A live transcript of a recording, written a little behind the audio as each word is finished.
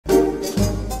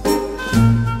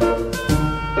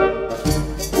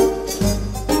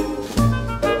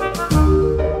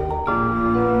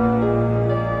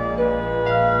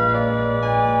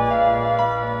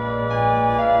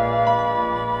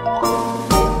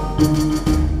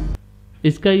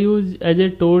इसका use as a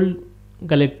toll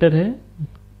collector है।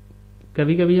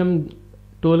 कभी कभी हम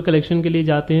टोल कलेक्शन के लिए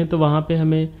जाते हैं तो वहाँ पे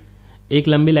हमें एक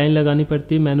लंबी लाइन लगानी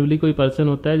पड़ती है। मैनुअली कोई पर्सन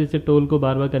होता है जिसे टोल को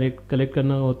बार बार कलेक्ट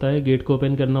करना होता है, गेट को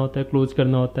ओपन करना होता है, क्लोज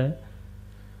करना होता है।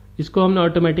 इसको हमने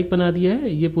ऑटोमेटिक बना दिया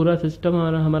है। ये पूरा सिस्टम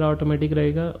हमारा ऑटोमेटिक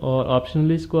रहेगा और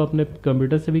ऑप्शनली इसको अपने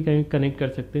कंप्यूटर से भी कनेक्ट कर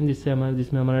सकते हैं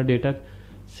जिसमें हमारा डेटा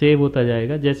सेव होता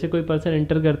जाएगा। जैसे कोई पर्सन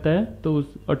एंटर करता है तो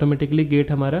उस ऑटोमेटिकली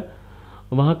गेट हमारा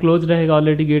वहाँ क्लोज रहेगा,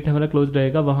 ऑलरेडी गेट हमारा क्लोज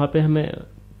रहेगा। वहाँ पे हमें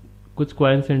कुछ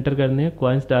कॉइन्स एंटर करने हैं,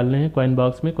 कॉइन्स डालने हैं कॉइन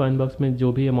बॉक्स में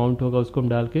जो भी अमाउंट होगा उसको हम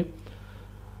डाल के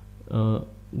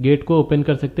गेट को ओपन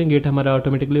कर सकते हैं। गेट हमारा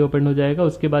ऑटोमेटिकली ओपन हो जाएगा।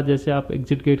 उसके बाद जैसे आप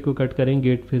एग्जिट गेट को कट करेंगे,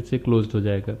 गेट फिर से क्लोज हो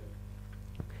जाएगा।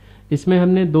 इसमें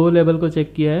हमने 2 लेवल को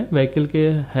चेक किया है, व्हीकल के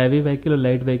हैवी व्हीकल और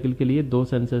लाइट व्हीकल के लिए 2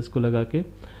 सेंसर्स को लगा के।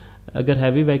 अगर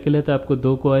हैवी व्हीकल है तो आपको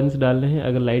 2 कॉइन्स डालने हैं,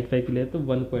 अगर लाइट व्हीकल है तो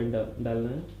 1 कॉइन डालना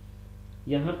है।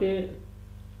 यहाँ पे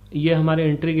ये हमारे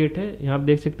एंट्री गेट है। यहाँ आप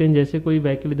देख सकते हैं जैसे कोई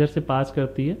व्हीकल इधर से पास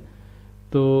करती है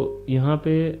तो यहाँ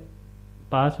पे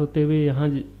पास होते हुए यहाँ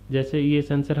जैसे ये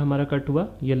सेंसर हमारा कट हुआ,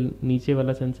 ये नीचे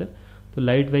वाला सेंसर, तो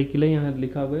लाइट व्हीकल है, यहाँ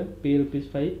लिखा हुआ है पे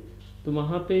 ₹5, तो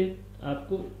वहाँ पे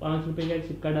आपको ₹5 का एक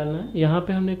सिक्का डालना है। यहाँ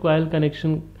पे हमने कॉइल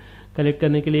कनेक्शन कलेक्ट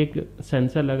करने के लिए एक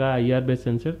सेंसर लगा, IR बेस्ड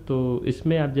सेंसर। तो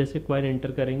इसमें आप जैसे कॉइन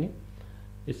एंटर करेंगे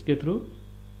इसके थ्रू,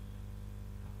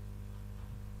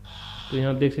 तो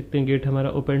यहाँ आप देख सकते हैं गेट हमारा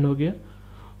ओपन हो गया।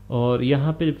 और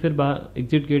यहाँ पे फिर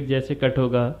एग्जिट गेट जैसे कट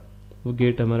होगा वो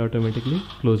गेट हमारा ऑटोमेटिकली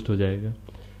क्लोज्ड हो जाएगा।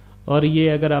 और ये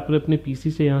अगर आप अपने पीसी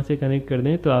से यहाँ से कनेक्ट कर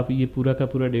दें तो आप ये पूरा का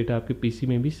पूरा डेटा आपके पीसी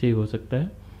में भी सेव हो सकता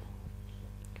है।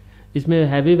 इसमें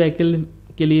हैवी व्हीकल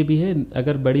के लिए भी है।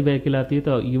 अगर बड़ी व्हीकल आती है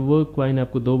तो ये वो कॉइन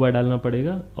आपको 2 बार डालना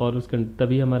पड़ेगा और उसका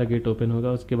तभी हमारा गेट ओपन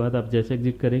होगा। उसके बाद आप जैसे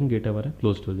एग्जिट करेंगे गेट हमारा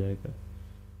क्लोज्ड हो जाएगा।